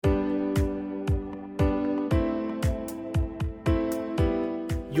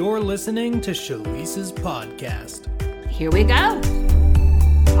You're listening to Shalisa's podcast. Here we go.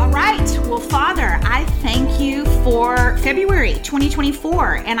 All right. Well, Father, I thank you for February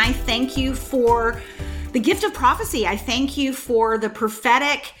 2024, and I thank you for the gift of prophecy. I thank you for the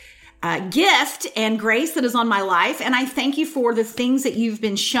prophetic gift and grace that is on my life. And I thank you for the things that you've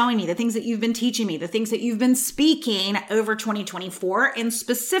been showing me, the things that you've been teaching me, the things that you've been speaking over 2024, and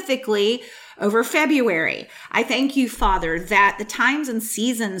specifically over February. I thank you, Father, that the times and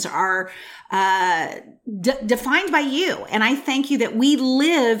seasons are defined by you. And I thank you that we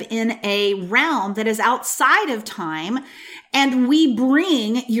live in a realm that is outside of time, and we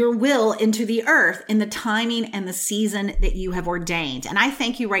bring your will into the earth in the timing and the season that you have ordained. And I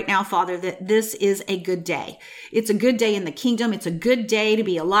thank you right now, Father, that this is a good day. It's a good day in the kingdom. It's a good day to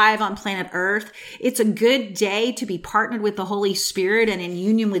be alive on planet Earth. It's a good day to be partnered with the Holy Spirit and in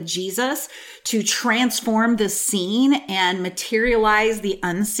union with Jesus to transform the seen and materialize the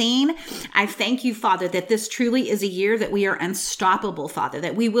unseen. I thank you, Father, that this truly is a year that we are unstoppable, Father,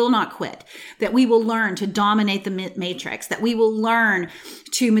 that we will not quit, that we will learn to dominate the matrix, that we will learn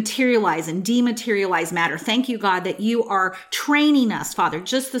to materialize and dematerialize matter. Thank you, God, that you are training us, Father,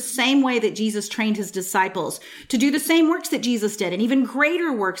 just the same way that Jesus trained his disciples to do the same works that Jesus did, and even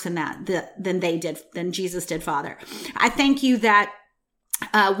greater works than Jesus did, Father. I thank you that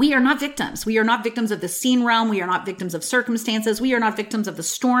we are not victims. We are not victims of the seen realm. We are not victims of circumstances. We are not victims of the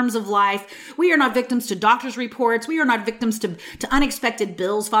storms of life. We are not victims to doctor's reports. We are not victims to unexpected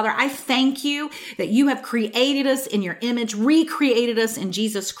bills, Father. I thank you that you have created us in your image, recreated us in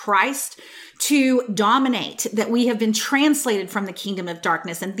Jesus Christ to dominate, that we have been translated from the kingdom of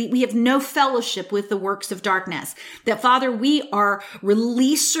darkness, and we have no fellowship with the works of darkness. That, Father, we are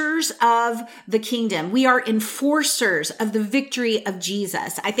releasers of the kingdom. We are enforcers of the victory of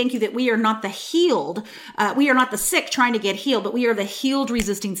Jesus. I thank you that we are not the healed. We are not the sick trying to get healed, but we are the healed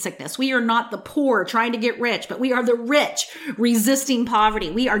resisting sickness. We are not the poor trying to get rich, but we are the rich resisting poverty.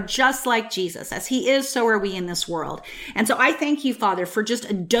 We are just like Jesus. As he is, so are we in this world. And so I thank you, Father, for just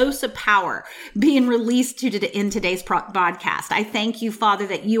a dose of power being released in today's podcast. I thank you, Father,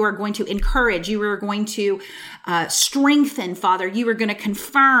 that you are going to encourage, you are going to strengthen, Father, you are going to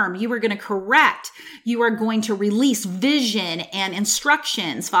confirm, you are going to correct, you are going to release vision and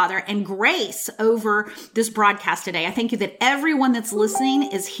instructions, Father, and grace over this broadcast today. I thank you that everyone that's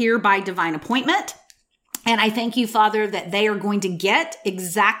listening is here by divine appointment. And I thank you, Father, that they are going to get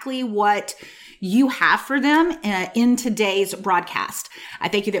exactly what you have for them in today's broadcast. I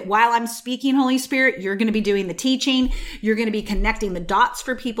thank you that while I'm speaking, Holy Spirit, you're going to be doing the teaching. You're going to be connecting the dots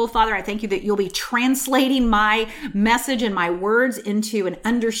for people, Father. I thank you that you'll be translating my message and my words into an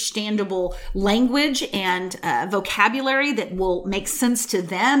understandable language and vocabulary that will make sense to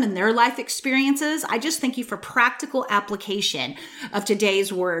them and their life experiences. I just thank you for practical application of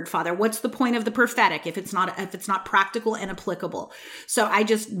today's word, Father. What's the point of the prophetic if it's not practical and applicable? So I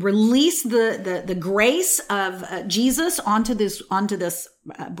just release the grace of Jesus onto this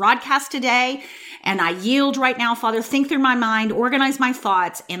broadcast today. And I yield right now, Father. Think through my mind, organize my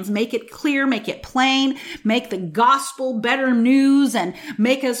thoughts, and make it clear, make it plain, make the gospel better news, and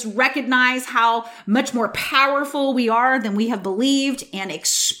make us recognize how much more powerful we are than we have believed, and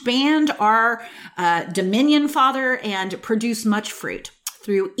expand our dominion, Father, and produce much fruit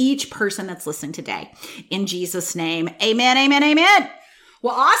through each person that's listening today. In Jesus' name, amen, amen, amen.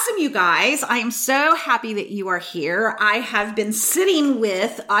 Well, awesome, you guys. I am so happy that you are here. I have been sitting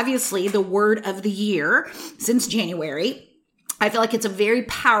with, obviously, the word of the year since January. I feel like it's a very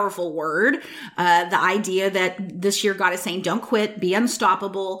powerful word. The idea that this year God is saying, don't quit, be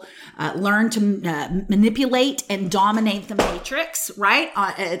unstoppable, learn to manipulate and dominate the matrix, right?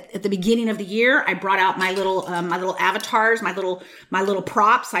 At the beginning of the year, I brought out my little avatars, my little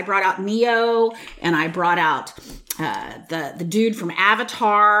props. I brought out Neo, and I brought out the dude from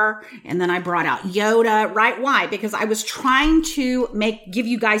Avatar, and then I brought out Yoda, right? Why? Because I was trying to give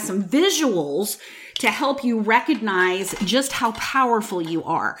you guys some visuals to help you recognize just how powerful you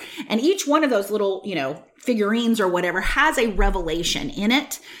are. And each one of those little, figurines or whatever has a revelation in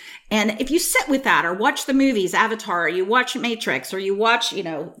it. And if you sit with that or watch the movies, Avatar, or you watch Matrix, or you watch,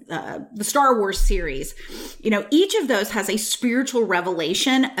 the Star Wars series, each of those has a spiritual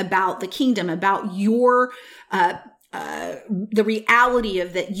revelation about the kingdom, about your, the reality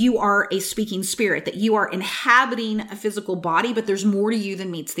of that you are a speaking spirit, that you are inhabiting a physical body, but there's more to you than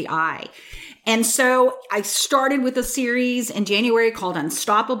meets the eye. And so I started with a series in January called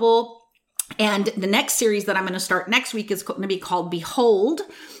Unstoppable. And the next series that I'm going to start next week is going to be called Behold.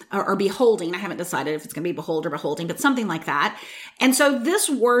 or beholding. I haven't decided if it's going to be behold or beholding, but something like that. And so this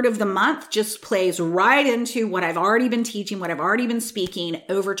word of the month just plays right into what I've already been teaching, what I've already been speaking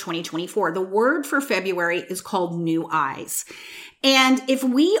over 2024. The word for February is called new eyes. And if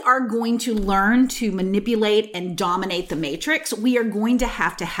we are going to learn to manipulate and dominate the matrix, we are going to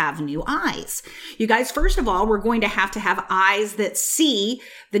have new eyes. You guys, first of all, we're going to have eyes that see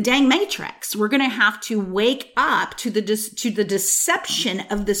the dang matrix. We're going to have to wake up to the deception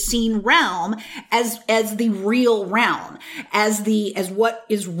of the seen realm as the real realm, as what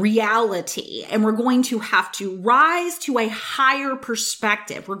is reality. And we're going to have to rise to a higher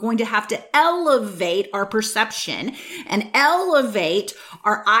perspective. We're going to have to elevate our perception and elevate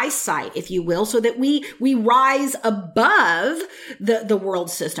our eyesight, if you will, so that we rise above the world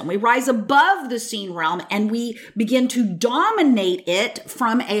system. We rise above the seen realm and we begin to dominate it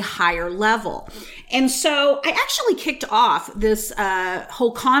from a higher level. And so I actually kicked off this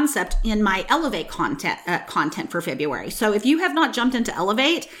whole concept in my Elevate content for February. So if you have not jumped into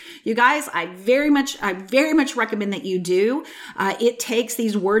Elevate, you guys, I very much recommend that you do. It takes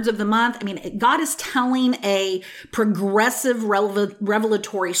these words of the month. I mean, God is telling a progressive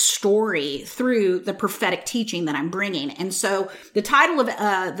revelatory story through the prophetic teaching that I'm bringing. And so the title of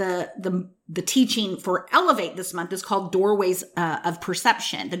the teaching for Elevate this month is called Doorways of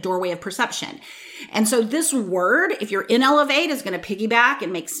Perception, the Doorway of Perception. And so this word, if you're in Elevate, is going to piggyback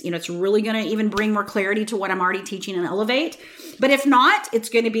and makes, it's really going to even bring more clarity to what I'm already teaching in Elevate. But if not, it's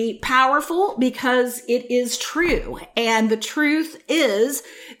going to be powerful because it is true. And the truth is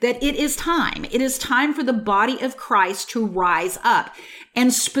that it is time. It is time for the body of Christ to rise up.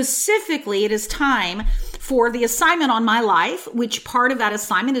 And specifically, it is time for the assignment on my life, which part of that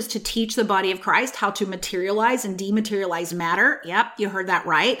assignment is to teach the body of Christ how to materialize and dematerialize matter. Yep, you heard that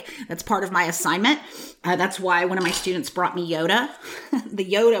right. That's part of my assignment. That's why one of my students brought me Yoda. The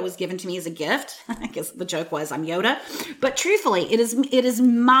Yoda was given to me as a gift. I guess the joke was I'm Yoda. But truthfully, it is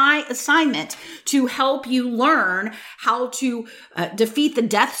my assignment to help you learn how to defeat the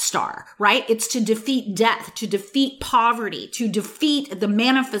Death Star, right? It's to defeat death, to defeat poverty, to defeat the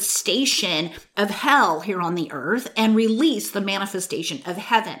manifestation of hell here on the earth and release the manifestation of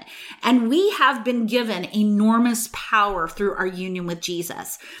heaven. And we have been given enormous power through our union with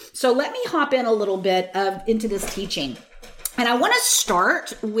Jesus. So let me hop in a little bit into this teaching. And I want to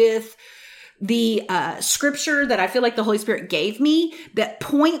start with the scripture that I feel like the Holy Spirit gave me that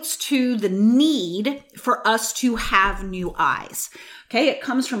points to the need for us to have new eyes. Okay, it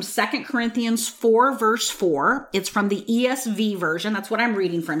comes from 2 Corinthians 4, verse 4. It's from the ESV version. That's what I'm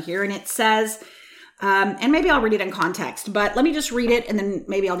reading from here. And it says, and maybe I'll read it in context, but let me just read it and then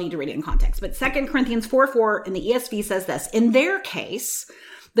maybe I'll need to read it in context. But 2 Corinthians 4:4 in the ESV says this: in their case,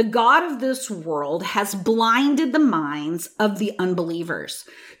 the God of this world has blinded the minds of the unbelievers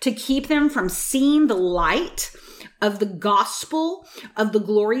to keep them from seeing the light of the gospel of the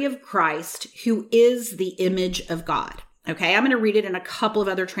glory of Christ, who is the image of God. Okay, I'm going to read it in a couple of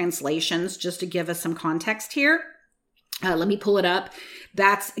other translations just to give us some context here. Let me pull it up.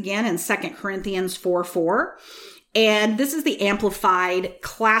 That's again in 2 Corinthians 4:4. And this is the Amplified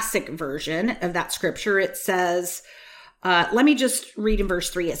Classic version of that scripture. It says, let me just read in verse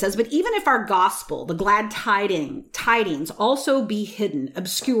 3. It says, but even if our gospel, the glad tidings also be hidden,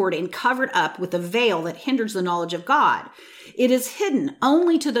 obscured, and covered up with a veil that hinders the knowledge of God, it is hidden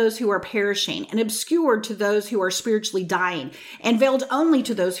only to those who are perishing and obscured to those who are spiritually dying and veiled only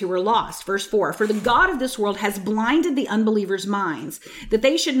to those who are lost. Verse 4, for the God of this world has blinded the unbelievers' minds that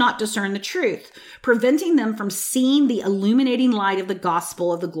they should not discern the truth, preventing them from seeing the illuminating light of the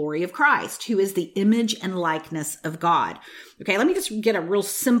gospel of the glory of Christ, who is the image and likeness of God. Okay, let me just get a real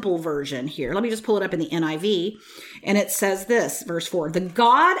simple version here. Let me just pull it up in the NIV. And it says this, verse 4, the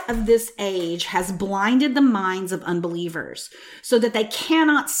God of this age has blinded the minds of unbelievers so that they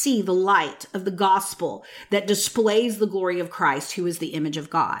cannot see the light of the gospel that displays the glory of Christ, who is the image of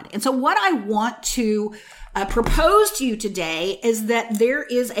God. And so what I want to propose to you today is that there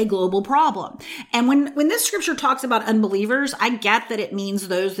is a global problem. And when this scripture talks about unbelievers, I get that it means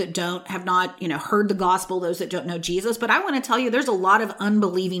those that have not heard the gospel, those that don't know Jesus. But I want to tell you, there's a lot of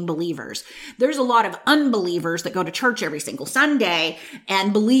unbelieving believers. There's a lot of unbelievers that go to church every single Sunday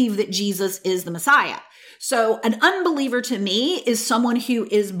and believe that Jesus is the Messiah. So an unbeliever to me is someone who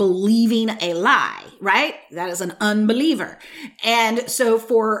is believing a lie, right? That is an unbeliever. And so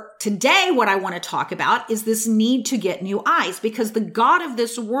for today, what I want to talk about is this need to get new eyes, because the God of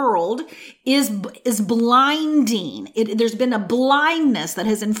this world is blinding. There's been a blindness that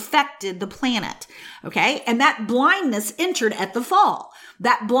has infected the planet. Okay. And that blindness entered at the fall.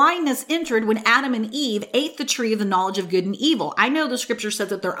 That blindness entered when Adam and Eve ate the tree of the knowledge of good and evil. I know the scripture says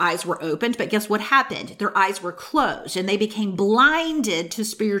that their eyes were opened, but guess what happened? Their eyes were closed and they became blinded to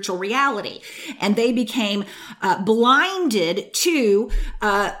spiritual reality. And they became blinded to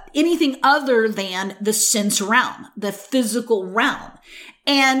anything other than the sense realm, the physical realm.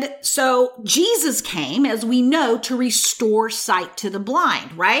 And so Jesus came, as we know, to restore sight to the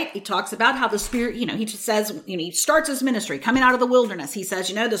blind, right? He talks about how the Spirit, he just says, he starts his ministry coming out of the wilderness. He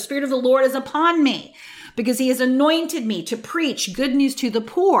says, the Spirit of the Lord is upon me because he has anointed me to preach good news to the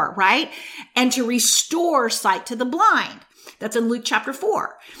poor, right? And to restore sight to the blind. That's in Luke chapter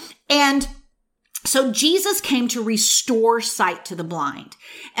 4. And so Jesus came to restore sight to the blind.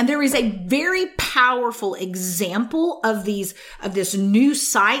 And there is a very powerful example of this new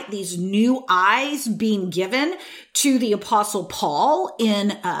sight, these new eyes being given to the Apostle Paul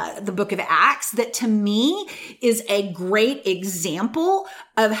in the book of Acts that to me is a great example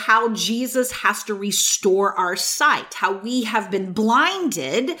of how Jesus has to restore our sight, how we have been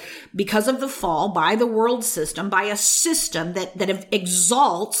blinded because of the fall by the world system, by a system that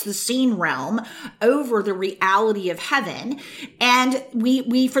exalts the seen realm over the reality of heaven. And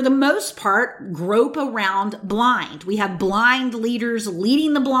we, for the most part, grope around blind. We have blind leaders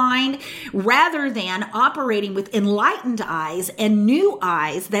leading the blind rather than operating with enlightened eyes and new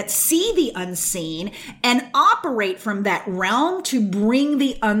eyes that see the unseen and operate from that realm to bring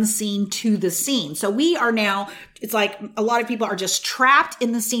the unseen to the seen. So we are now, it's like a lot of people are just trapped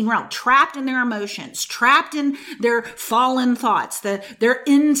in the seen realm, trapped in their emotions, trapped in their fallen thoughts, their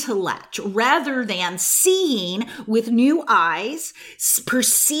intellect, rather than seeing with new eyes,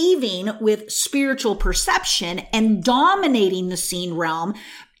 perceiving with spiritual perception, and dominating the seen realm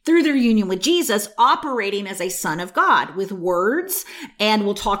through their union with Jesus, operating as a son of God with words. And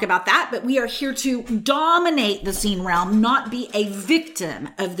we'll talk about that, but we are here to dominate the seen realm, not be a victim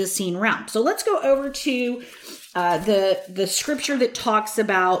of the seen realm. So let's go over to the scripture that talks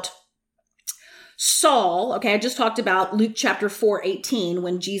about Saul. Okay, I just talked about Luke chapter 4:18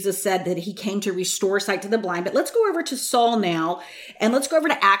 when Jesus said that he came to restore sight to the blind. But let's go over to Saul now, and let's go over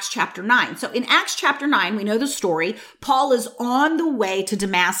to Acts chapter 9. So in Acts chapter 9, we know the story. Paul is on the way to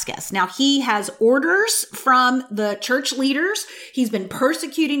Damascus. Now he has orders from the church leaders. He's been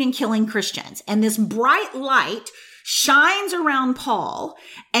persecuting and killing Christians. And this bright light shines around Paul,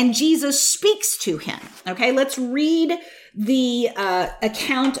 and Jesus speaks to him. Okay, let's read the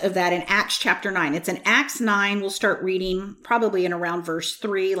account of that in Acts chapter 9. It's in Acts 9. We'll start reading probably in around verse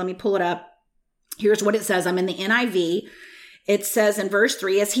 3. Let me pull it up. Here's what it says. I'm in the NIV. It says in verse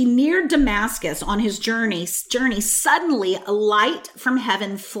 3, as he neared Damascus on his journey, suddenly a light from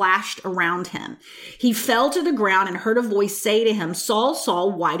heaven flashed around him. He fell to the ground and heard a voice say to him, Saul,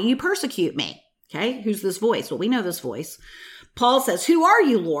 Saul, why do you persecute me? Okay, who's this voice? Well, we know this voice. Paul says, who are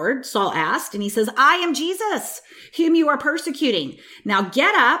you, Lord? Saul asked, and he says, I am Jesus, whom you are persecuting. Now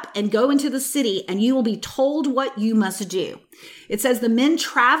get up and go into the city, and you will be told what you must do. It says the men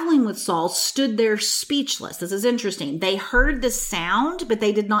traveling with Saul stood there speechless. This is interesting. They heard the sound, but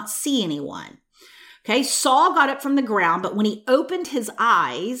they did not see anyone. Okay, Saul got up from the ground, but when he opened his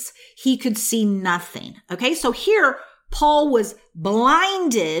eyes, he could see nothing. Okay, so here, Paul was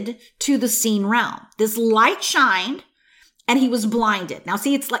blinded to the seen realm. This light shined, and he was blinded. Now,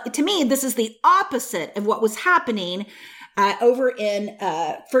 see, it's like, to me, this is the opposite of what was happening over in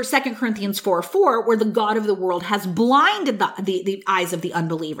 2 Corinthians 4:4, where the God of the world has blinded the eyes of the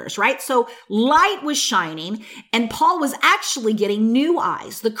unbelievers, right? So light was shining, and Paul was actually getting new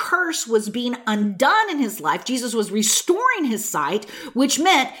eyes. The curse was being undone in his life. Jesus was restoring his sight, which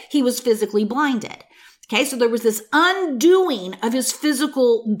meant he was physically blinded. Okay, so there was this undoing of his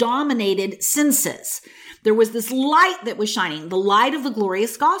physical dominated senses. There was this light that was shining, the light of the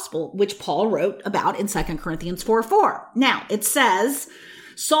glorious gospel, which Paul wrote about in 2 Corinthians 4:4. Now, it says,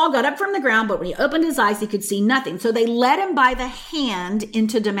 Saul got up from the ground, but when he opened his eyes, he could see nothing. So they led him by the hand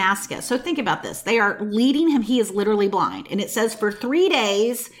into Damascus. So think about this. They are leading him. He is literally blind. And it says for 3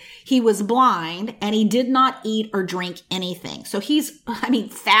 days, he was blind and he did not eat or drink anything. So he's,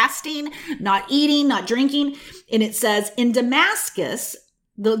 fasting, not eating, not drinking. And it says in Damascus,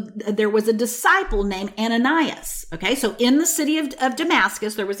 there was a disciple named Ananias. Okay, so in the city of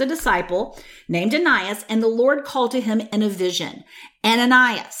Damascus, there was a disciple named Ananias, and the Lord called to him in a vision,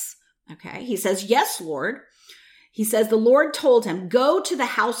 Ananias. Okay, he says, yes, Lord. He says, the Lord told him, go to the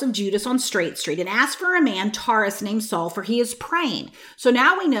house of Judas on Straight Street and ask for a man, Taurus, named Saul, for he is praying. So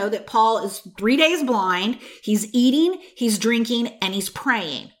now we know that Paul is 3 days blind. He's eating, he's drinking, and he's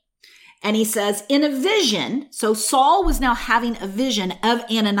praying. And he says, in a vision, so Saul was now having a vision of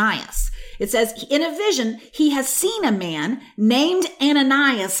Ananias. It says, in a vision, he has seen a man named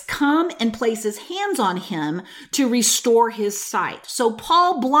Ananias come and place his hands on him to restore his sight. So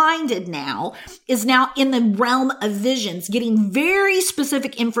Paul, blinded now, is now in the realm of visions, getting very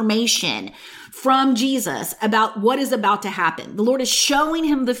specific information from Jesus about what is about to happen. The Lord is showing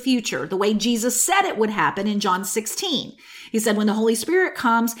him the future, the way Jesus said it would happen in John 16. He said, when the Holy Spirit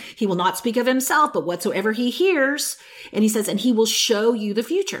comes, he will not speak of himself, but whatsoever he hears. And he says, and he will show you the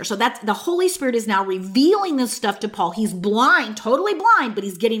future. So that's the Holy Spirit is now revealing this stuff to Paul. He's blind, totally blind, but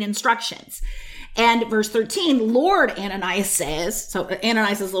he's getting instructions. And verse 13, Lord, Ananias says, so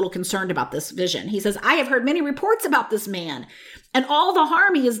Ananias is a little concerned about this vision. He says, I have heard many reports about this man and all the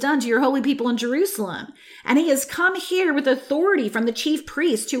harm he has done to your holy people in Jerusalem. And he has come here with authority from the chief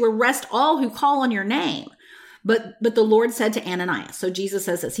priest to arrest all who call on your name. But the Lord said to Ananias, so Jesus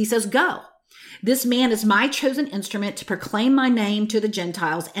says this, he says, go. This man is my chosen instrument to proclaim my name to the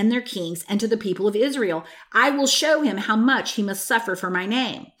Gentiles and their kings and to the people of Israel. I will show him how much he must suffer for my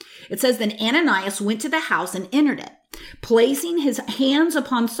name. It says, then Ananias went to the house and entered it. Placing his hands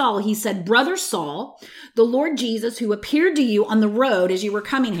upon Saul, he said, Brother Saul, the Lord Jesus, who appeared to you on the road as you were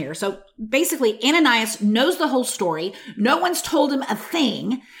coming here. So basically, Ananias knows the whole story. No one's told him a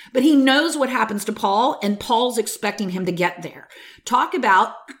thing, but he knows what happens to Paul, and Paul's expecting him to get there. Talk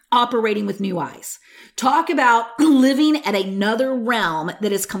about operating with new eyes. Talk about living at another realm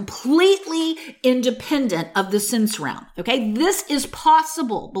that is completely independent of the sense realm. Okay. This is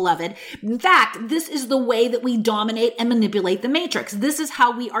possible, beloved. In fact, this is the way that we dominate and manipulate the matrix. This is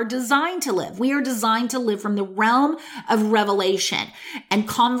how we are designed to live. We are designed to live from the realm of revelation and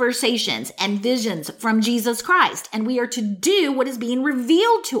conversations and visions from Jesus Christ. And we are to do what is being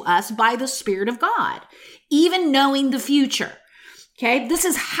revealed to us by the Spirit of God, even knowing the future. Okay, this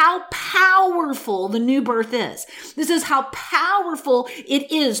is how powerful the new birth is. This is how powerful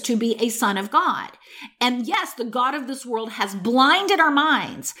it is to be a son of God. And yes, the God of this world has blinded our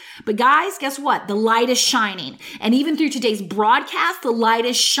minds. But guys, guess what? The light is shining. And even through today's broadcast, the light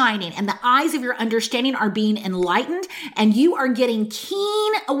is shining and the eyes of your understanding are being enlightened and you are getting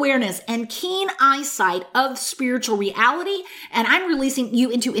keen awareness and keen eyesight of spiritual reality. And I'm releasing you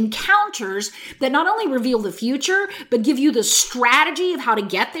into encounters that not only reveal the future, but give you the strategy of how to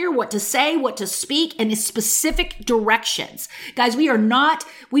get there, what to say, what to speak, and specific directions. Guys, we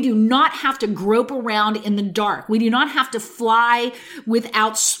do not have to grope around in the dark. We do not have to fly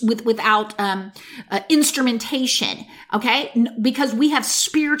without instrumentation. Okay. Because we have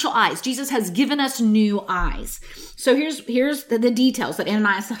spiritual eyes. Jesus has given us new eyes. So here's the details that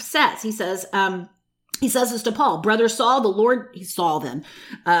Ananias says. He says this to Paul, Brother Saul, Brother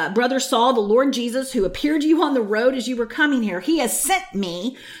Saul, the Lord Jesus, who appeared to you on the road as you were coming here, he has sent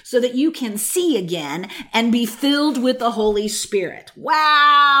me so that you can see again and be filled with the Holy Spirit.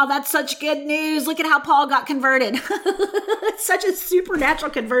 Wow, that's such good news. Look at how Paul got converted. It's such a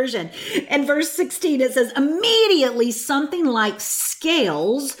supernatural conversion. In verse 16, it says, immediately something like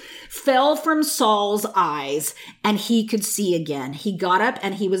scales fell from Saul's eyes and he could see again. He got up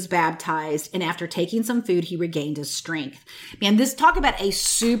and he was baptized. And after taking some food, he regained his strength. Man, talk about a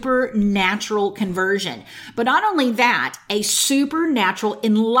supernatural conversion. But not only that, a supernatural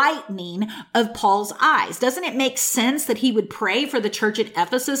enlightening of Paul's eyes. Doesn't it make sense that he would pray for the church at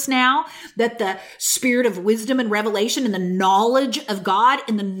Ephesus now, that the spirit of wisdom and revelation and the knowledge of God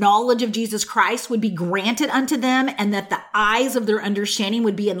and the knowledge of Jesus Christ would be granted unto them, and that the eyes of their understanding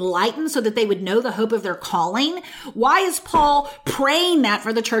would be enlightened so that they would know the hope of their calling? Why is Paul praying that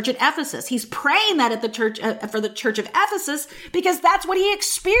for the church at Ephesus? He's praying that at the church for the church of Ephesus because that's what he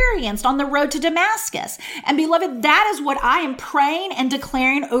experienced on the road to Damascus. And beloved, that is what I am praying and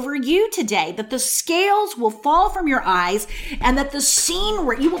declaring over you today, that the scales will fall from your eyes and that the scene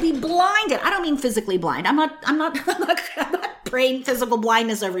where you will be blinded. I don't mean physically blind. I'm not praying physical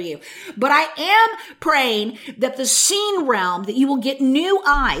blindness over you, but I am praying that the seen realm, that you will get new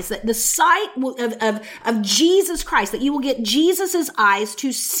eyes, that the sight of Jesus Christ, that you will get Jesus's eyes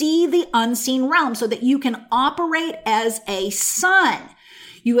to see the unseen realm so that you can operate as a son.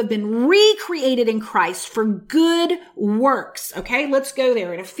 You have been recreated in Christ for good works. Okay, let's go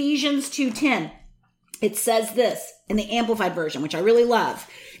there. In Ephesians 2:10, it says this in the Amplified Version, which I really love.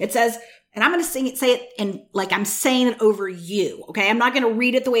 It says, and I'm going to say it in like I'm saying it over you. Okay. I'm not going to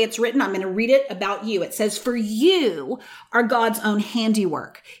read it the way it's written. I'm going to read it about you. It says, for you are God's own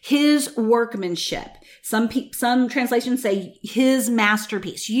handiwork, his workmanship. Some translations say his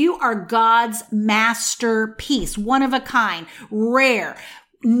masterpiece. You are God's masterpiece, one of a kind, rare,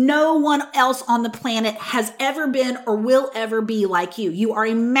 no one else on the planet has ever been or will ever be like you. You are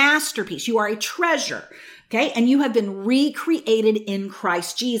a masterpiece. You are a treasure. Okay. And you have been recreated in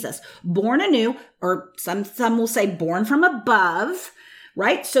Christ Jesus, born anew, or some will say born from above,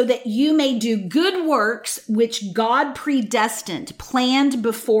 right? So that you may do good works, which God predestined, planned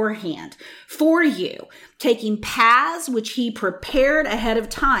beforehand for you, taking paths which he prepared ahead of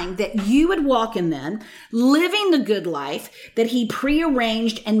time that you would walk in them, living the good life that he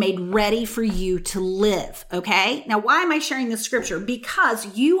prearranged and made ready for you to live. Okay. Now, why am I sharing this scripture?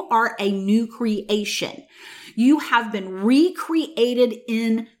 Because you are a new creation. You have been recreated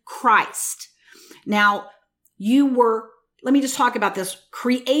in Christ. Now, let me just talk about this,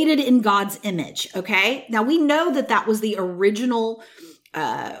 created in God's image, okay? Now, we know that was the original,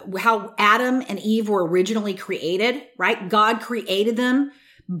 how Adam and Eve were originally created, right? God created them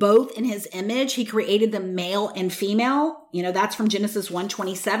both in his image. He created them male and female. That's from Genesis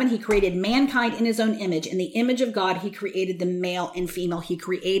 1:27. He created mankind in his own image. In the image of God, he created them male and female. He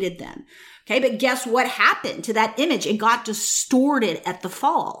created them. Okay, but guess what happened to that image? It got distorted at the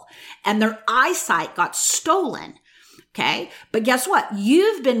fall, and their eyesight got stolen. Okay, but guess what?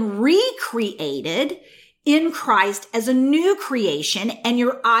 You've been recreated in Christ as a new creation, and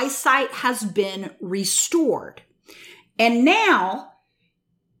your eyesight has been restored. And now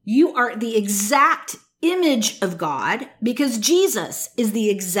you are the exact image of God because Jesus is the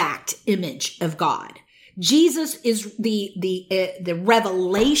exact image of God. Jesus is the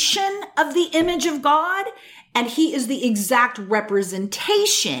revelation of the image of God, and he is the exact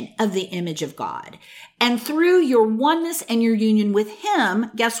representation of the image of God. And through your oneness and your union with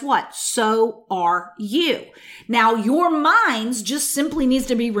him, guess what? So are you. Now, your minds just simply needs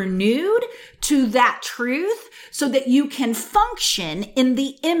to be renewed to that truth so that you can function in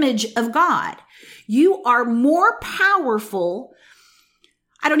the image of God. You are more powerful.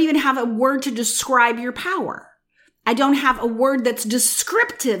 I don't even have a word to describe your power. I don't have a word that's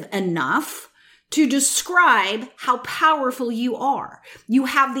descriptive enough to describe how powerful you are. You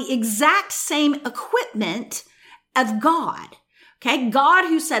have the exact same equipment of God. Okay. God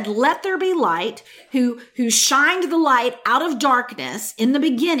who said, let there be light, who shined the light out of darkness in the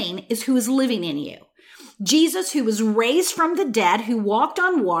beginning is who is living in you. Jesus, who was raised from the dead, who walked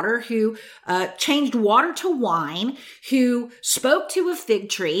on water, who changed water to wine, who spoke to a fig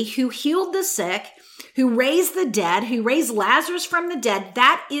tree, who healed the sick, who raised the dead, who raised Lazarus from the dead,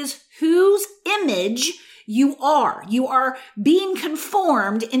 that is whose image you are. You are being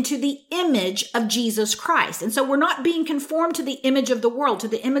conformed into the image of Jesus Christ. And so we're not being conformed to the image of the world, to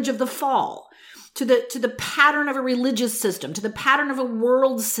the image of the fall, to the pattern of a religious system, to the pattern of a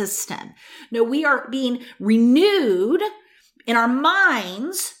world system. No, we are being renewed in our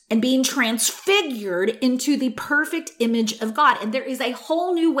minds and being transfigured into the perfect image of God. And there is a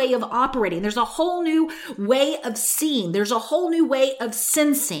whole new way of operating. There's a whole new way of seeing. There's a whole new way of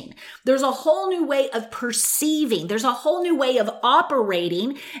sensing. There's a whole new way of perceiving. There's a whole new way of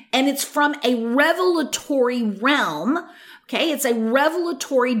operating. And it's from a revelatory realm. Okay, it's a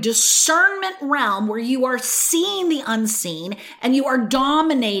revelatory discernment realm where you are seeing the unseen and you are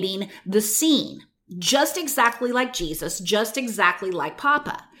dominating the seen. Just exactly like Jesus, just exactly like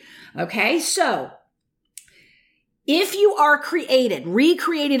Papa. Okay, so if you are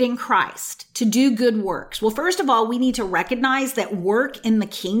recreated in Christ to do good works, well, first of all, we need to recognize that work in the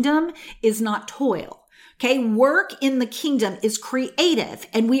kingdom is not toil. Okay, work in the kingdom is creative,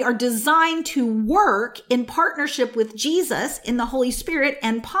 and we are designed to work in partnership with Jesus in the Holy Spirit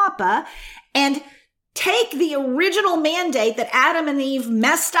and Papa and take the original mandate that Adam and Eve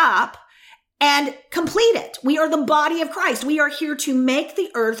messed up and complete it. We are the body of Christ. We are here to make the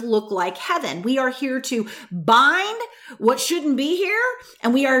earth look like heaven. We are here to bind what shouldn't be here,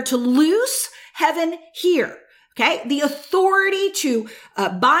 and we are to loose heaven here. Okay, the authority to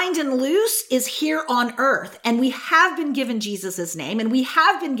bind and loose is here on earth, and we have been given Jesus' name, and we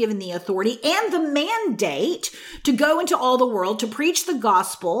have been given the authority and the mandate to go into all the world, to preach the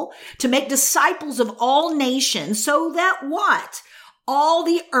gospel, to make disciples of all nations, so that what? All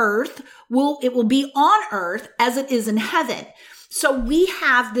the earth will be on earth as it is in heaven. So we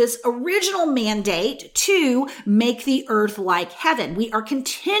have this original mandate to make the earth like heaven. We are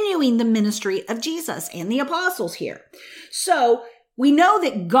continuing the ministry of Jesus and the apostles here. So we know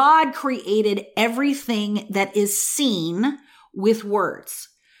that God created everything that is seen with words.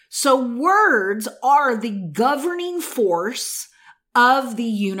 So words are the governing force of the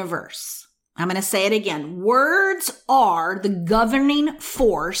universe. I'm going to say it again. Words are the governing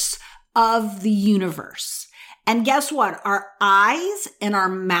force of the universe. And guess what? Our eyes and our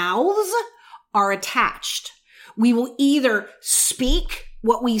mouths are attached. We will either speak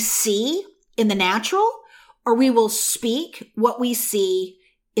what we see in the natural, or we will speak what we see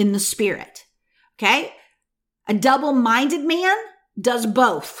in the spirit. Okay? A double-minded man does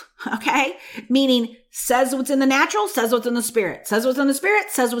both. Okay? Meaning says what's in the natural, says what's in the spirit, says what's in the spirit,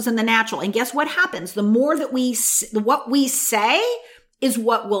 says what's in the natural. And guess what happens? The more that what we say is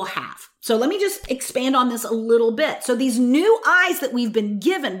what we'll have. So let me just expand on this a little bit. So these new eyes that we've been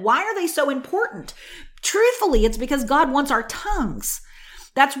given, why are they so important? Truthfully, it's because God wants our tongues.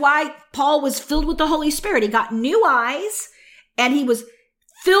 That's why Paul was filled with the Holy Spirit. He got new eyes and he was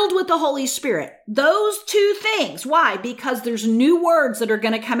filled with the Holy Spirit. Those two things. Why? Because there's new words that are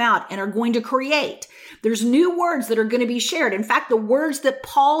going to come out and are going to create. There's new words that are going to be shared. In fact, the words that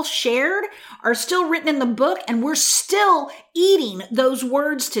Paul shared are still written in the book, and we're still eating those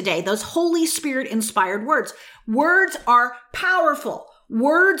words today, those Holy Spirit inspired words. Words are powerful.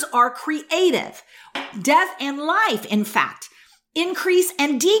 Words are creative. Death and life, in fact, increase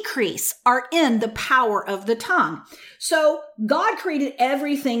and decrease are in the power of the tongue. So God created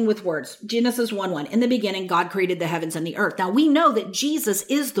everything with words. Genesis 1:1. In the beginning, God created the heavens and the earth. Now we know that Jesus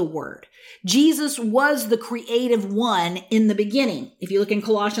is the Word. Jesus was the creative one in the beginning. If you look in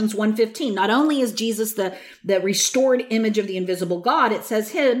Colossians 1:15, not only is Jesus the restored image of the invisible God, it says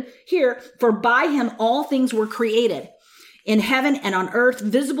here, for by him all things were created. In heaven and on earth,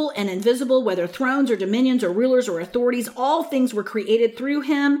 visible and invisible, whether thrones or dominions or rulers or authorities, all things were created through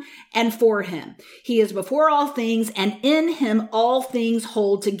him and for him. He is before all things, and in him all things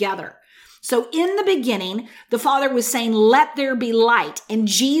hold together. So in the beginning, the Father was saying, let there be light. And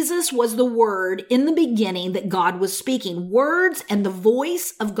Jesus was the Word in the beginning that God was speaking. Words and the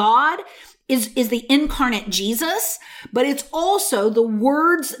voice of God is the incarnate Jesus, but it's also the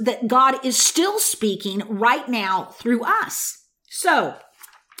words that God is still speaking right now through us. So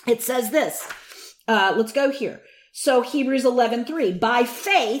it says this, let's go here. So Hebrews 11:3, by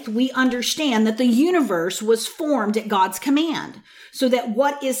faith, we understand that the universe was formed at God's command, so that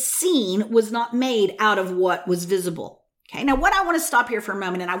what is seen was not made out of what was visible. Okay. Now what I want to stop here for a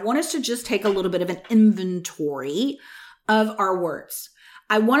moment, and I want us to just take a little bit of an inventory of our words.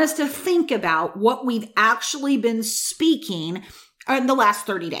 I want us to think about what we've actually been speaking in the last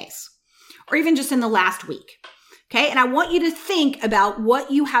 30 days, or even just in the last week. Okay. And I want you to think about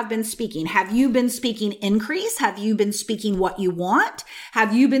what you have been speaking. Have you been speaking increase? Have you been speaking what you want?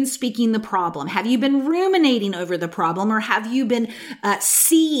 Have you been speaking the problem? Have you been ruminating over the problem, or have you been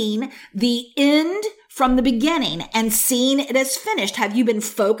seeing the end from the beginning and seeing it as finished? Have you been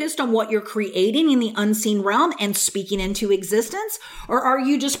focused on what you're creating in the unseen realm and speaking into existence? Or are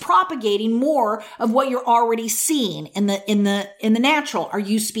you just propagating more of what you're already seeing in the natural? Are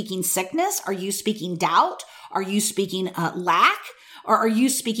you speaking sickness? Are you speaking doubt? Are you speaking lack? Or are you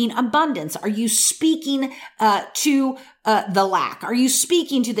speaking abundance? Are you speaking to the lack? Are you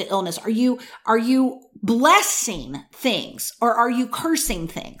speaking to the illness? Are you blessing things, or are you cursing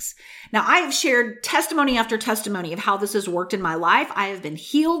things? Now, I have shared testimony after testimony of how this has worked in my life. I have been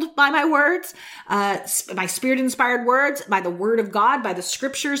healed by my words, my spirit-inspired words, by the word of God, by the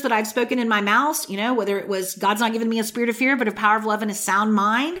scriptures that I've spoken in my mouth, whether it was God's not given me a spirit of fear, but of power, of love, and a sound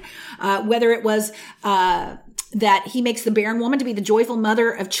mind, whether it was that he makes the barren woman to be the joyful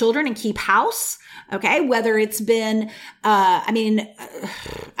mother of children and keep house. Okay. Whether it's been,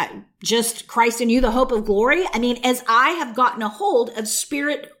 just Christ in you, the hope of glory. As I have gotten a hold of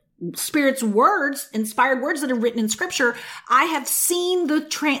Spirit's words, inspired words that are written in scripture, I have seen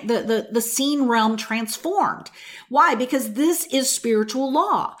the seen realm transformed. Why? Because this is spiritual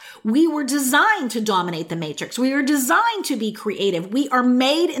law. We were designed to dominate the matrix. We are designed to be creative. We are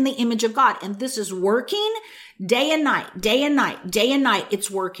made in the image of God, and this is working day and night, day and night, day and night.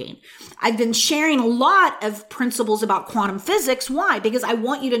 It's working. I've been sharing a lot of principles about quantum physics. Why? Because I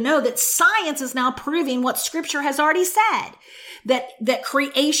want you to know that science is now proving what scripture has already said, that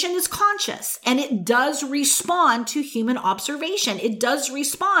creation is conscious, and it does respond to human observation. It does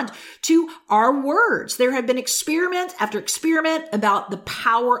respond to our words. There have been experiment after experiment about the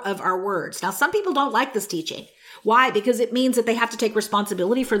power of our words. Now, some people don't like this teaching. Why? Because it means that they have to take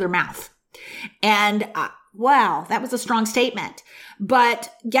responsibility for their mouth. And wow, that was a strong statement.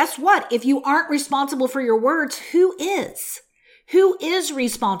 But guess what? If you aren't responsible for your words, who is? Who is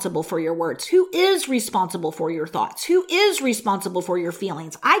responsible for your words? Who is responsible for your thoughts? Who is responsible for your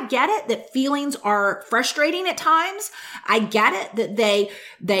feelings? I get it that feelings are frustrating at times. I get it that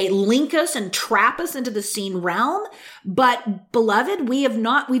they link us and trap us into the seen realm. But beloved, we've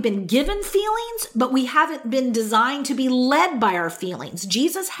been given feelings, but we haven't been designed to be led by our feelings.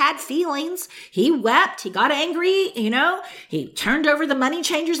 Jesus had feelings. He wept. He got angry. He turned over the money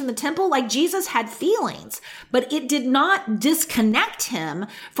changers in the temple. Like, Jesus had feelings, but it did not disconnect disconnect him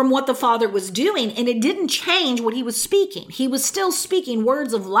from what the Father was doing. And it didn't change what he was speaking. He was still speaking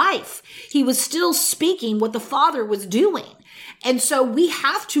words of life. He was still speaking what the Father was doing. And so we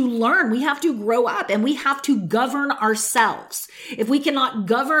have to learn, we have to grow up, and we have to govern ourselves. If we cannot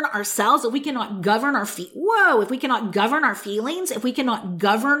govern ourselves, if we cannot govern if we cannot govern our feelings, if we cannot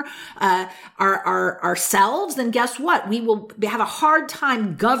govern ourselves, then guess what? We will have a hard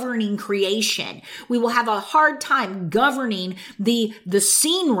time governing creation. We will have a hard time governing the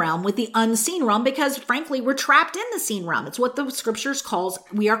seen realm with the unseen realm, because frankly, we're trapped in the seen realm. It's what the scriptures calls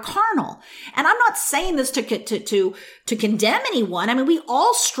we are carnal. And I'm not saying this to condemn anyone. I mean, we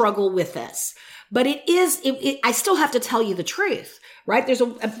all struggle with this, but I still have to tell you the truth, right? There's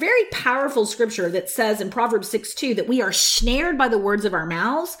a very powerful scripture that says in Proverbs 6:2 that we are snared by the words of our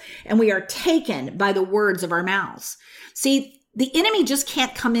mouths and we are taken by the words of our mouths. See, the enemy just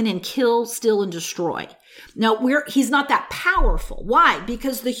can't come in and kill, steal, and destroy. No, he's not that powerful. Why?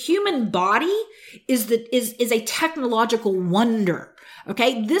 Because the human body is a technological wonder.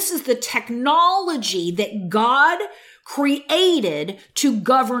 Okay. This is the technology that God created to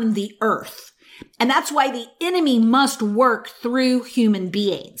govern the earth. And that's why the enemy must work through human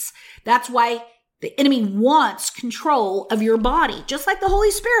beings. That's why the enemy wants control of your body, just like the Holy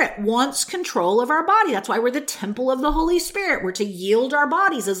Spirit wants control of our body. That's why we're the temple of the Holy Spirit. We're to yield our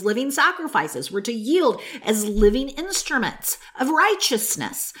bodies as living sacrifices. We're to yield as living instruments of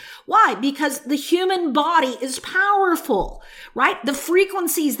righteousness. Why? Because the human body is powerful, right? The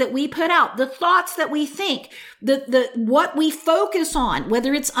frequencies that we put out, the thoughts that we think, what we focus on,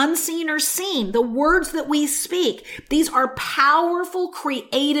 whether it's unseen or seen, the words that we speak, these are powerful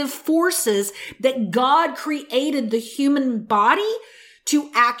creative forces that God created the human body to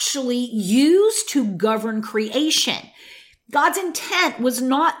actually use to govern creation. God's intent was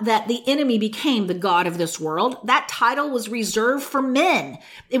not that the enemy became the God of this world. That title was reserved for men.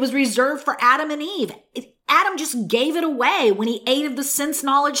 It was reserved for Adam and Eve. Adam just gave it away when he ate of the sense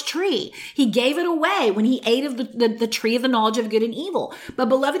knowledge tree. He gave it away when he ate of the tree of the knowledge of good and evil. But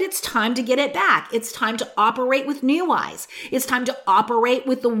beloved, it's time to get it back. It's time to operate with new eyes. It's time to operate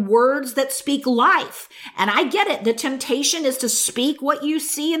with the words that speak life. And I get it. The temptation is to speak what you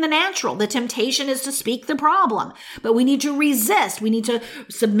see in the natural. The temptation is to speak the problem. But we need to resist. We need to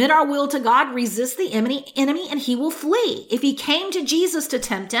submit our will to God, resist the enemy, and he will flee. If he came to Jesus to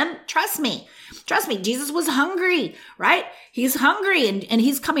tempt him, trust me, Jesus was hungry, right? He's hungry and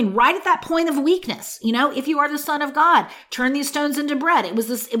he's coming right at that point of weakness. You know, if you are the Son of God, turn these stones into bread. It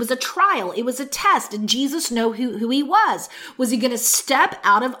was a trial. It was a test. And Jesus knew who he was. Was he going to step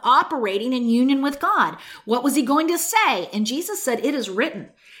out of operating in union with God? What was he going to say? And Jesus said, "It is written."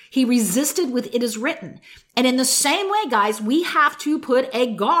 He resisted with "it is written." And in the same way, guys, we have to put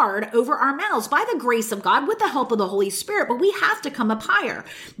a guard over our mouths by the grace of God with the help of the Holy Spirit, but we have to come up higher.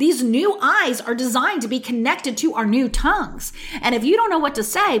 These new eyes are designed to be connected to our new tongues. And if you don't know what to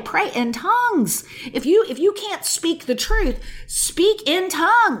say, pray in tongues. If you can't speak the truth, speak in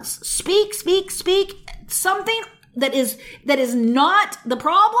tongues. Speak something that is not the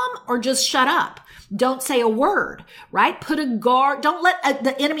problem, or just shut up. Don't say a word, right? Put a guard. Don't let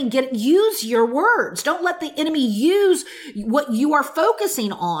the enemy use your words. Don't let the enemy use what you are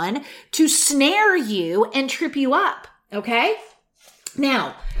focusing on to snare you and trip you up. Okay.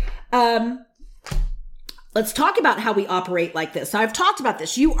 Now, let's talk about how we operate like this. Now, I've talked about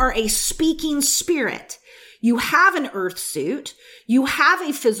this. You are a speaking spirit. You have an earth suit. You have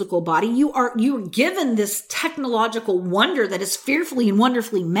a physical body. You're given this technological wonder that is fearfully and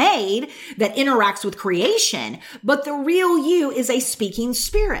wonderfully made that interacts with creation. But the real you is a speaking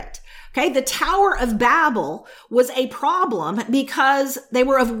spirit. Okay. The Tower of Babel was a problem because they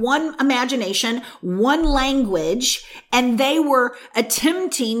were of one imagination, one language, and they were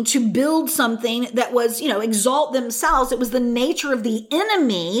attempting to build something that was, exalt themselves. It was the nature of the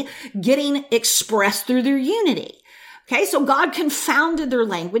enemy getting expressed through their unity. Okay. So God confounded their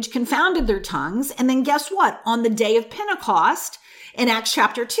language, confounded their tongues. And then guess what? On the day of Pentecost in Acts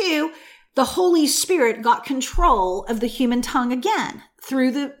chapter 2, the Holy Spirit got control of the human tongue again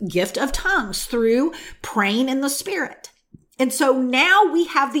through the gift of tongues, through praying in the Spirit. And so now we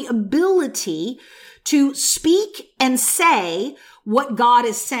have the ability to speak and say what God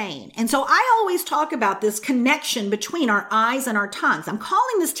is saying. And so I always talk about this connection between our eyes and our tongues. I'm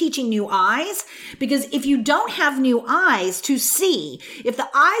calling this teaching new eyes because if you don't have new eyes to see, if the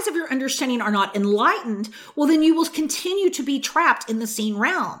eyes of your understanding are not enlightened, well, then you will continue to be trapped in the seen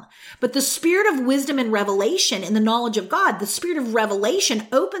realm. But the spirit of wisdom and revelation in the knowledge of God, the spirit of revelation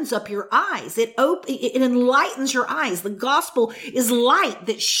opens up your eyes. It enlightens your eyes. The gospel is light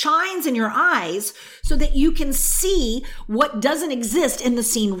that shines in your eyes so that you can see what doesn't exist in the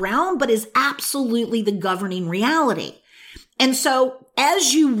seen realm, but is absolutely the governing reality. And so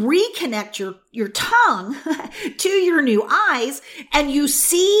as you reconnect your tongue to your new eyes and you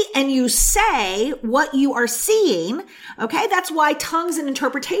see and you say what you are seeing, okay, that's why tongues and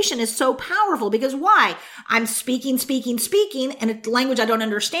interpretation is so powerful. Because why? I'm speaking, and it's language I don't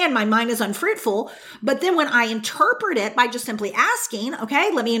understand. My mind is unfruitful. But then when I interpret it by just simply asking,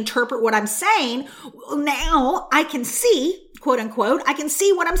 okay, let me interpret what I'm saying. Now I can see, quote unquote, I can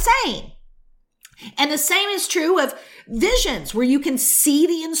see what I'm saying. And the same is true of visions, where you can see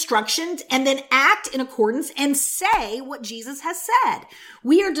the instructions and then act in accordance and say what Jesus has said.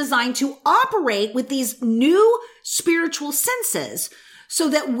 We are designed to operate with these new spiritual senses so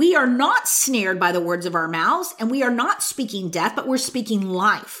that we are not snared by the words of our mouths, and we are not speaking death, but we're speaking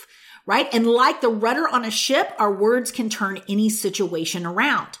life, right? And like the rudder on a ship, our words can turn any situation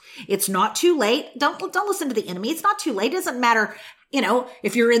around. It's not too late. Don't listen to the enemy. It's not too late. It doesn't matter.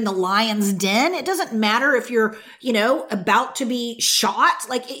 If you're in the lion's den, it doesn't matter if you're, about to be shot.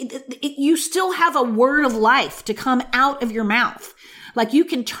 Like you still have a word of life to come out of your mouth. Like you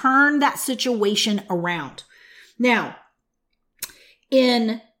can turn that situation around. Now,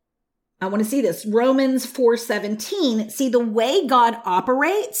 I want to see this, Romans 4:17. See, the way God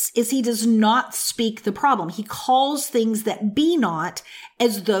operates is he does not speak the problem. He calls things that be not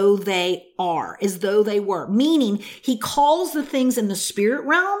as though they are, as though they were. Meaning he calls the things in the spirit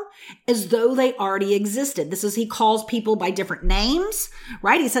realm as though they already existed. He calls people by different names,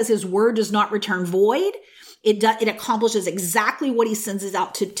 right? He says his word does not return void. It accomplishes exactly what he sends it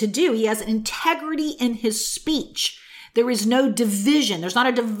out to do. He has an integrity in his speech. There is no division. There's not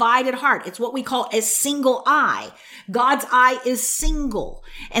a divided heart. It's what we call a single eye. God's eye is single.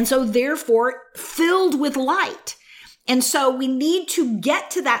 And so therefore filled with light. And so we need to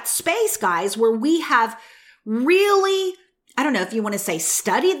get to that space, guys, where we have really, I don't know if you want to say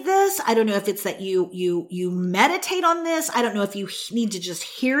studied this. I don't know if it's that you meditate on this. I don't know if you need to just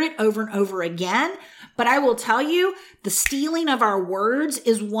hear it over and over again. But I will tell you, the stealing of our words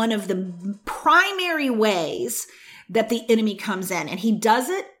is one of the primary ways that the enemy comes in, and he does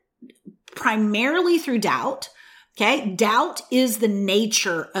it primarily through doubt. Okay. Doubt is the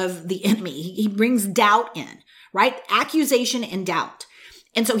nature of the enemy. He brings doubt in, right? Accusation and doubt.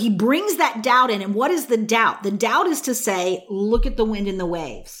 And so he brings that doubt in. And what is the doubt? The doubt is to say, look at the wind and the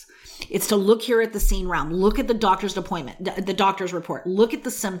waves. It's to look here at the seen realm. Look at the doctor's appointment, the doctor's report. Look at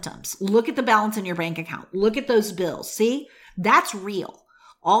the symptoms. Look at the balance in your bank account. Look at those bills. See, that's real.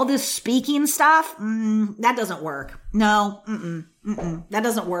 All this speaking stuff, that doesn't work. No, that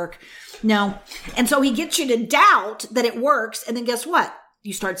doesn't work. No. And so he gets you to doubt that it works. And then guess what?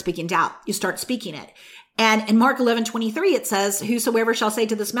 You start speaking doubt. You start speaking it. And in Mark 11:23, it says, whosoever shall say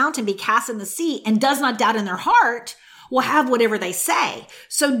to this mountain, be cast in the sea, and does not doubt in their heart, will have whatever they say.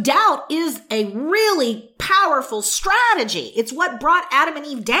 So doubt is a really powerful strategy. It's what brought Adam and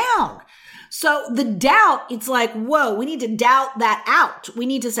Eve down. So the doubt, it's like, whoa, we need to doubt that out. We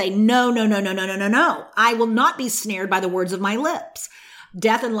need to say, no. I will not be snared by the words of my lips.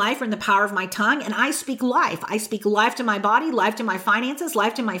 Death and life are in the power of my tongue, and I speak life. I speak life to my body, life to my finances,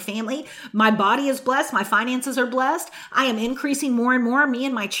 life to my family. My body is blessed. My finances are blessed. I am increasing more and more, me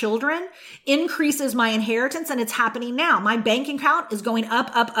and my children. Increase is my inheritance, and it's happening now. My bank account is going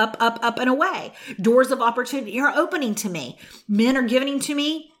up, and away. Doors of opportunity are opening to me. Men are giving to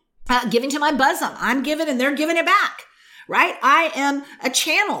me. Giving to my bosom. I'm giving and they're giving it back, right? I am a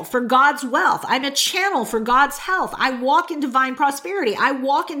channel for God's wealth. I'm a channel for God's health. I walk in divine prosperity. I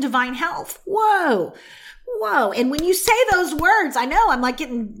walk in divine health. Whoa. And when you say those words, I know I'm like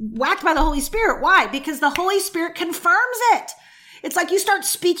getting whacked by the Holy Spirit. Why? Because the Holy Spirit confirms it. It's like you start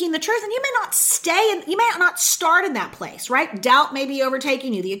speaking the truth, and you may not start in that place, right? Doubt may be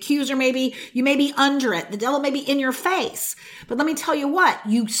overtaking you. The accuser you may be under it. The devil may be in your face. But let me tell you what,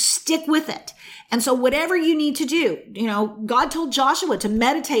 you stick with it. And so whatever you need to do, God told Joshua to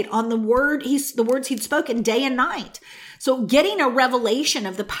meditate on the words he'd spoken day and night. So getting a revelation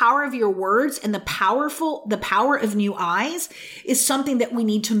of the power of your words and the power of new eyes is something that we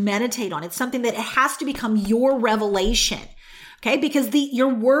need to meditate on. It's something that it has to become your revelation. Okay, because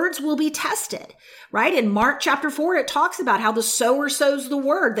your words will be tested, right? In Mark chapter 4, it talks about how the sower sows the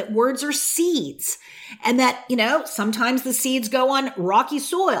word, that words are seeds. And that, sometimes the seeds go on rocky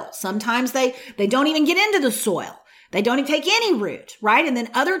soil. Sometimes they don't even get into the soil. They don't take any root, right? And then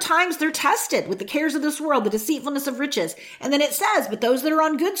other times they're tested with the cares of this world, the deceitfulness of riches. And then it says, but those that are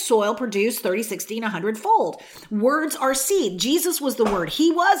on good soil produce 30, 60, and 100-fold. Words are seed. Jesus was the word.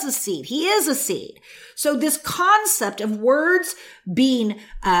 He was a seed. He is a seed. So this concept of words being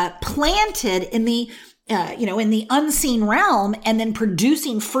planted in the in the unseen realm and then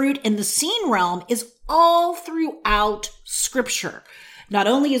producing fruit in the seen realm is all throughout Scripture. Not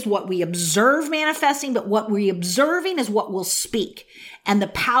only is what we observe manifesting, but what we're observing is what we'll speak. And the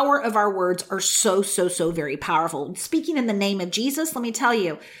power of our words are so very powerful. Speaking in the name of Jesus, let me tell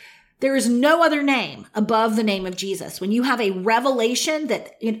you, there is no other name above the name of Jesus. When you have a revelation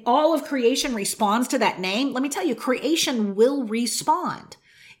that in all of creation responds to that name, let me tell you, creation will respond.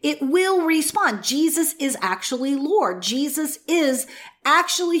 It will respond. Jesus is actually Lord. Jesus is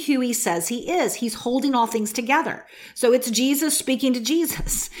actually who he says he is. He's holding all things together. So it's Jesus speaking to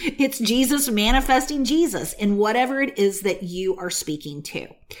Jesus. It's Jesus manifesting Jesus in whatever it is that you are speaking to.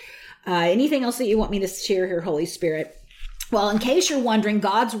 Anything else that you want me to share here, Holy Spirit? Well, in case you're wondering,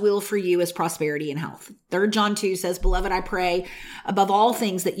 God's will for you is prosperity and health. 3 John 2 says, Beloved, I pray above all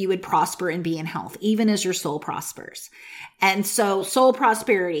things that you would prosper and be in health, even as your soul prospers. And so soul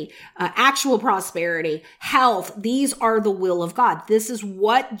prosperity, actual prosperity, health, these are the will of God. This is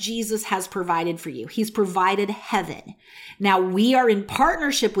what Jesus has provided for you. He's provided heaven. Now we are in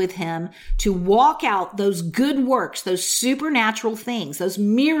partnership with him to walk out those good works, those supernatural things, those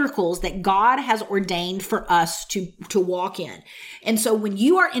miracles that God has ordained for us to walk in. And so when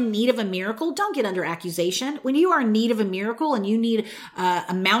you are in need of a miracle, don't get under accusation. When you are in need of a miracle and you need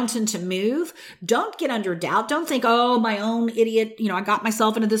a mountain to move, don't get under doubt. Don't think, oh, my own idiot, I got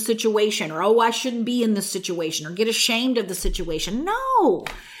myself into this situation, or, oh, I shouldn't be in this situation, or get ashamed of the situation. No,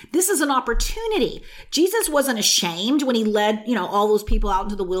 this is an opportunity. Jesus wasn't ashamed when he led, all those people out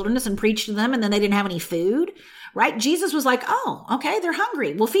into the wilderness and preached to them and then they didn't have any food, right? Jesus was like, oh, okay, they're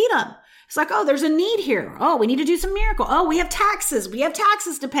hungry. We'll feed them. It's like, oh, there's a need here. Oh, we need to do some miracle. Oh, we have taxes. We have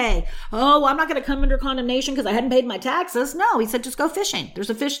taxes to pay. Oh, I'm not going to come under condemnation because I hadn't paid my taxes. No, he said, just go fishing. There's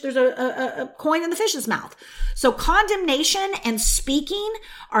a fish. There's a coin in the fish's mouth. So condemnation and speaking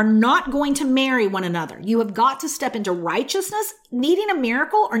are not going to marry one another. You have got to step into righteousness, needing a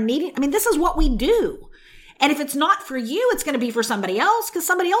miracle this is what we do. And if it's not for you, it's going to be for somebody else because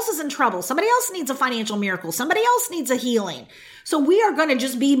somebody else is in trouble. Somebody else needs a financial miracle. Somebody else needs a healing. So we are going to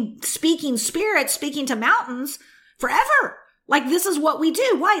just be speaking spirit, speaking to mountains forever. Like this is what we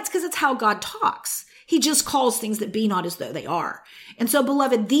do. Why? It's because it's how God talks. He just calls things that be not as though they are. And so,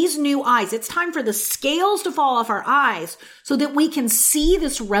 beloved, these new eyes, it's time for the scales to fall off our eyes so that we can see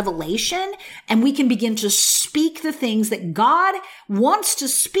this revelation and we can begin to speak the things that God wants to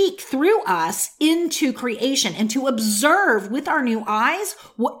speak through us into creation and to observe with our new eyes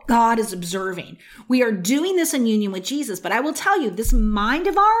what God is observing. We are doing this in union with Jesus, but I will tell you, this mind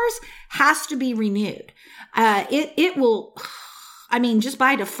of ours has to be renewed. It will... just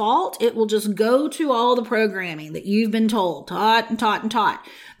by default, it will just go to all the programming that you've been told, taught and taught and taught.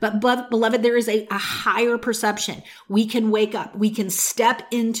 But beloved, there is a higher perception. We can wake up. We can step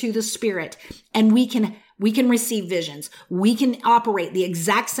into the spirit and we can receive visions. We can operate the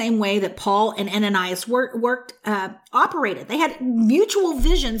exact same way that Paul and Ananias operated. They had mutual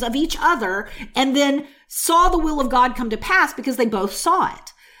visions of each other and then saw the will of God come to pass because they both saw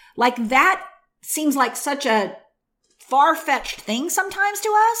it. Like that seems like such a far-fetched thing sometimes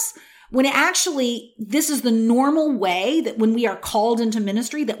to us, when this is the normal way that when we are called into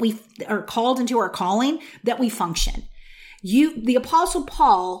ministry, that we are called into our calling, that we function. The Apostle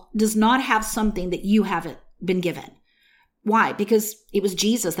Paul does not have something that you haven't been given. Why? Because it was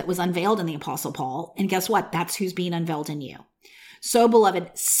Jesus that was unveiled in the Apostle Paul. And guess what? That's who's being unveiled in you. So,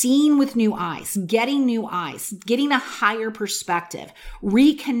 beloved, seeing with new eyes, getting a higher perspective,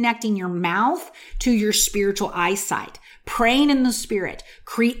 reconnecting your mouth to your spiritual eyesight, praying in the spirit,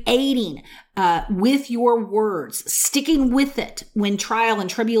 creating with your words, sticking with it when trial and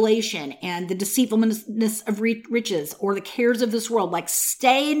tribulation and the deceitfulness of riches or the cares of this world, like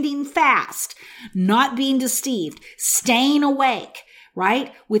standing fast, not being deceived, staying awake,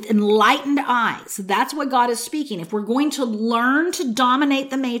 right? With enlightened eyes. That's what God is speaking. If we're going to learn to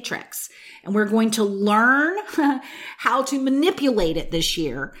dominate the matrix and we're going to learn how to manipulate it this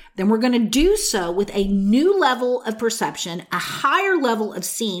year, then we're going to do so with a new level of perception, a higher level of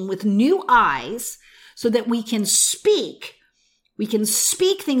seeing with new eyes so that we can speak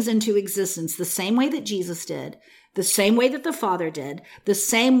things into existence the same way that Jesus did, the same way that the Father did, the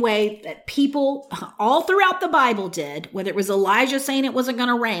same way that people all throughout the Bible did, whether it was Elijah saying it wasn't going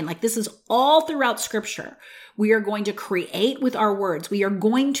to rain, like this is all throughout Scripture. We are going to create with our words. We are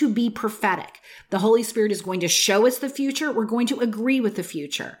going to be prophetic. The Holy Spirit is going to show us the future. We're going to agree with the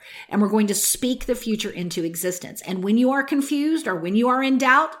future, and we're going to speak the future into existence. And when you are confused or when you are in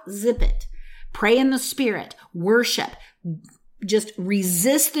doubt, zip it. Pray in the Spirit, worship, just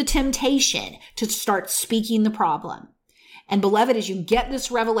resist the temptation to start speaking the problem. And beloved, as you get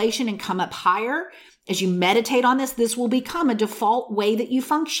this revelation and come up higher, as you meditate on this, this will become a default way that you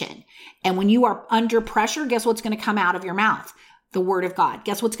function. And when you are under pressure, guess what's going to come out of your mouth? The word of God.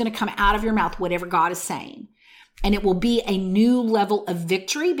 Guess what's going to come out of your mouth? Whatever God is saying. And it will be a new level of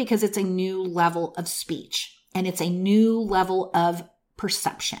victory because it's a new level of speech and it's a new level of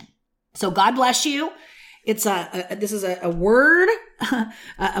perception. So God bless you. This is a word,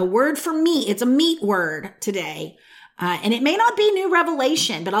 a word for me. It's a meat word today. And it may not be new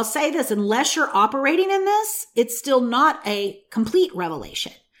revelation, but I'll say this, unless you're operating in this, it's still not a complete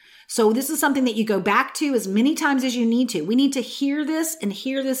revelation. So this is something that you go back to as many times as you need to. We need to hear this and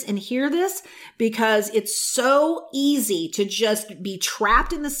hear this and hear this because it's so easy to just be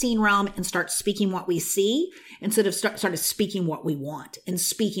trapped in the seen realm and start speaking what we see instead of started speaking what we want and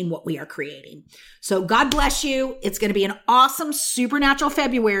speaking what we are creating. So God bless you. It's going to be an awesome supernatural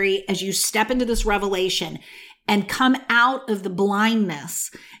February as you step into this revelation and come out of the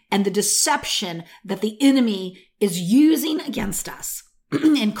blindness and the deception that the enemy is using against us.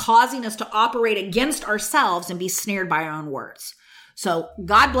 And causing us to operate against ourselves and be snared by our own words. So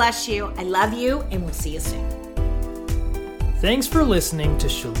God bless you. I love you, and we'll see you soon. Thanks for listening to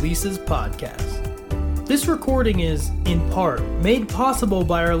Shalisa's podcast. This recording is, in part, made possible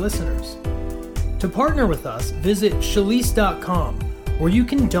by our listeners. To partner with us, visit Shalise.com, where you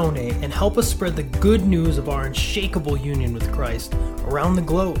can donate and help us spread the good news of our unshakable union with Christ around the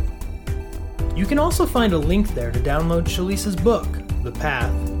globe. You can also find a link there to download Shalisa's book, The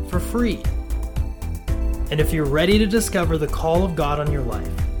Path, for free. And if you're ready to discover the call of God on your life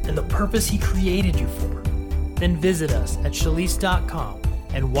and the purpose He created you for, then visit us at Shalise.com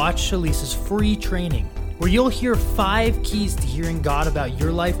and watch Shalisa's free training, where you'll hear 5 keys to hearing God about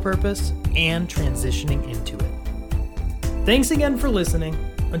your life purpose and transitioning into it. Thanks again for listening.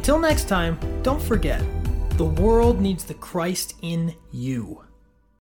 Until next time, don't forget, the world needs the Christ in you.